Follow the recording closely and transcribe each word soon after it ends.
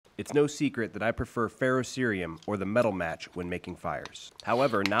It's no secret that I prefer ferrocerium or the metal match when making fires.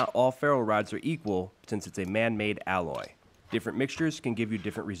 However, not all ferro rods are equal since it's a man-made alloy. Different mixtures can give you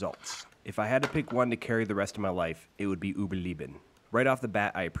different results. If I had to pick one to carry the rest of my life, it would be Überleben. Right off the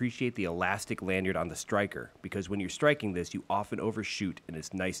bat, I appreciate the elastic lanyard on the striker because when you're striking this, you often overshoot and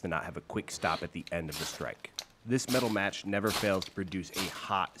it's nice to not have a quick stop at the end of the strike. This metal match never fails to produce a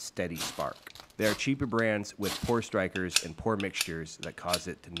hot, steady spark. There are cheaper brands with poor strikers and poor mixtures that cause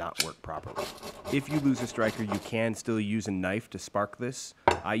it to not work properly. If you lose a striker, you can still use a knife to spark this.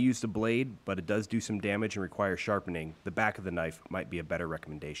 I used a blade, but it does do some damage and require sharpening. The back of the knife might be a better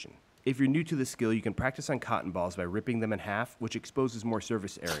recommendation. If you're new to the skill, you can practice on cotton balls by ripping them in half, which exposes more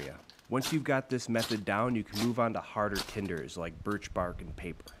surface area. Once you've got this method down, you can move on to harder tinders like birch bark and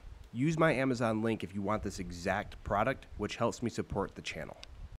paper. Use my Amazon link if you want this exact product, which helps me support the channel.